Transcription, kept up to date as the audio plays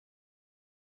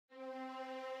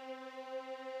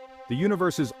the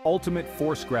universe's ultimate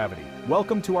force, gravity.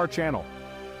 Welcome to our channel.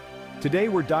 Today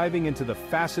we're diving into the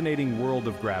fascinating world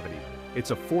of gravity.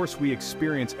 It's a force we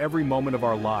experience every moment of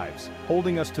our lives,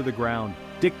 holding us to the ground,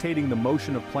 dictating the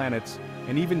motion of planets,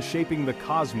 and even shaping the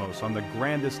cosmos on the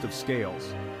grandest of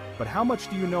scales. But how much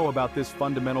do you know about this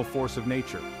fundamental force of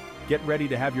nature? Get ready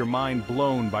to have your mind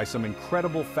blown by some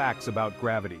incredible facts about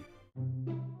gravity.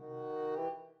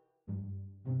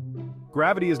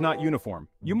 Gravity is not uniform.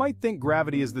 You might think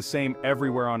gravity is the same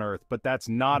everywhere on Earth, but that's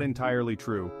not entirely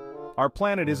true. Our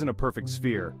planet isn't a perfect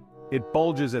sphere. It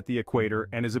bulges at the equator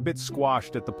and is a bit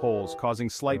squashed at the poles, causing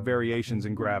slight variations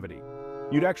in gravity.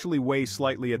 You'd actually weigh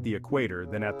slightly at the equator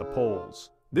than at the poles.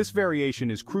 This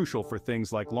variation is crucial for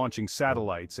things like launching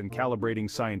satellites and calibrating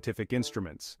scientific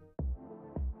instruments.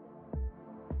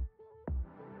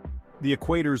 The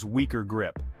equator's weaker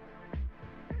grip.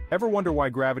 Ever wonder why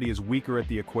gravity is weaker at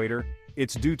the equator?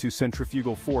 It's due to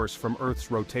centrifugal force from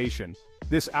Earth's rotation.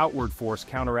 This outward force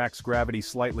counteracts gravity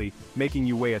slightly, making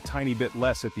you weigh a tiny bit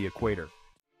less at the equator.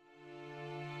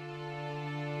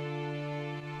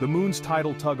 The moon's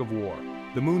tidal tug-of-war.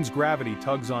 The moon's gravity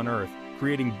tugs on Earth,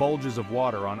 creating bulges of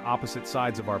water on opposite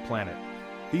sides of our planet.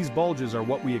 These bulges are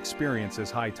what we experience as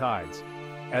high tides.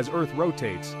 As Earth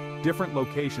rotates, different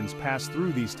locations pass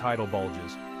through these tidal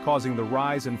bulges, causing the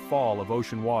rise and fall of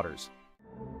ocean waters.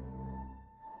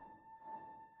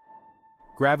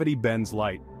 Gravity bends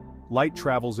light. Light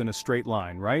travels in a straight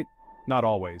line, right? Not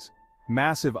always.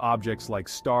 Massive objects like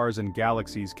stars and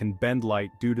galaxies can bend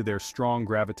light due to their strong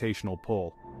gravitational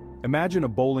pull. Imagine a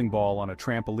bowling ball on a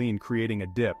trampoline creating a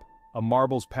dip. A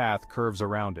marble's path curves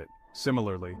around it.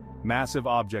 Similarly, massive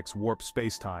objects warp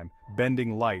space-time,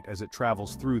 bending light as it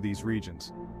travels through these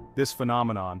regions. This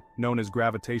phenomenon, known as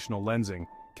gravitational lensing,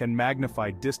 can magnify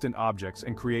distant objects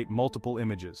and create multiple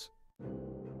images.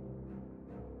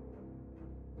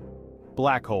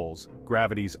 Black holes,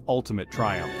 gravity's ultimate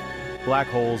triumph. Black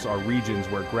holes are regions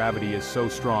where gravity is so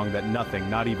strong that nothing,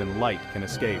 not even light, can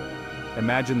escape.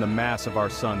 Imagine the mass of our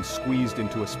sun squeezed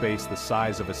into a space the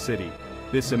size of a city.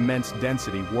 This immense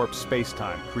density warps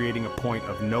space-time, creating a point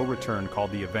of no return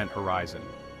called the event horizon.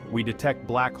 We detect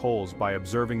black holes by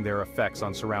observing their effects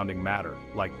on surrounding matter,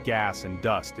 like gas and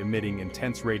dust emitting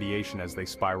intense radiation as they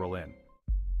spiral in.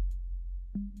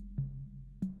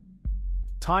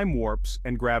 Time warps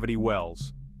and gravity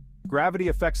wells. Gravity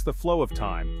affects the flow of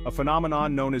time, a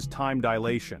phenomenon known as time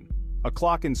dilation. A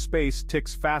clock in space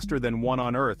ticks faster than one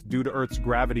on Earth due to Earth's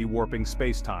gravity warping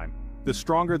space-time. The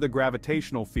stronger the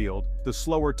gravitational field, the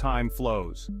slower time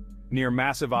flows. Near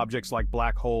massive objects like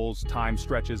black holes, time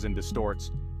stretches and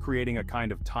distorts, creating a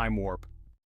kind of time warp.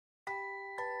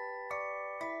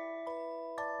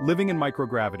 Living in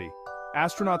microgravity.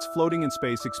 Astronauts floating in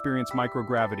space experience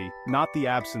microgravity, not the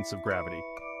absence of gravity.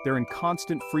 They're in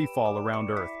constant free-fall around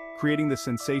Earth, creating the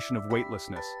sensation of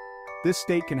weightlessness. This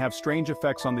state can have strange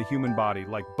effects on the human body,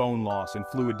 like bone loss and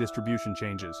fluid distribution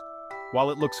changes.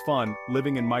 While it looks fun,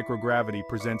 living in microgravity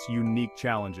presents unique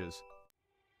challenges.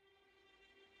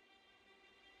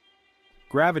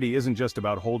 Gravity isn't just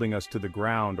about holding us to the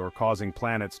ground or causing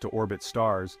planets to orbit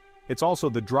stars. It's also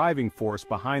the driving force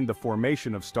behind the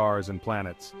formation of stars and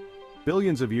planets.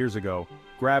 Billions of years ago,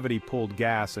 gravity pulled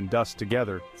gas and dust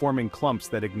together, forming clumps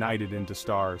that ignited into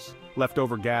stars.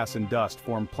 Leftover gas and dust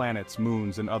formed planets,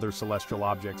 moons, and other celestial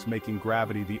objects, making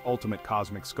gravity the ultimate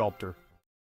cosmic sculptor.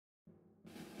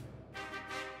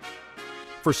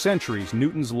 For centuries,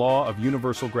 Newton's law of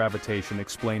universal gravitation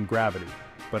explained gravity,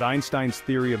 but Einstein's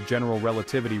theory of general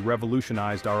relativity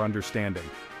revolutionized our understanding.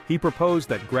 He proposed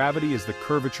that gravity is the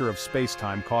curvature of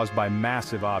space-time caused by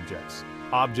massive objects.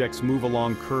 Objects move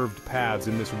along curved paths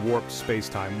in this warped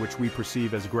space-time, which we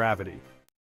perceive as gravity.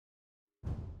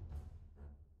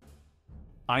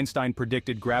 Einstein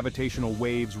predicted gravitational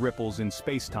waves ripples in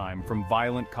space-time from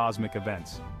violent cosmic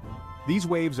events. These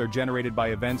waves are generated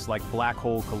by events like black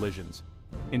hole collisions.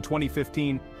 In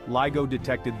 2015, LIGO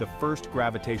detected the first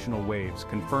gravitational waves,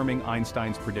 confirming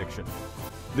Einstein's prediction.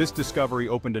 This discovery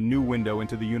opened a new window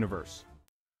into the universe.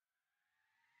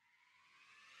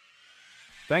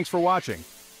 Thanks for watching.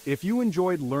 If you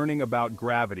enjoyed learning about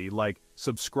gravity,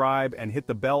 subscribe and hit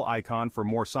the bell icon for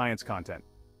more science content.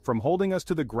 From holding us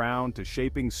to the ground to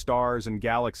shaping stars and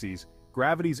galaxies,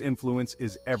 gravity's influence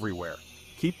is everywhere.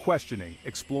 Keep questioning,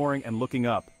 exploring, and looking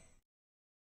up.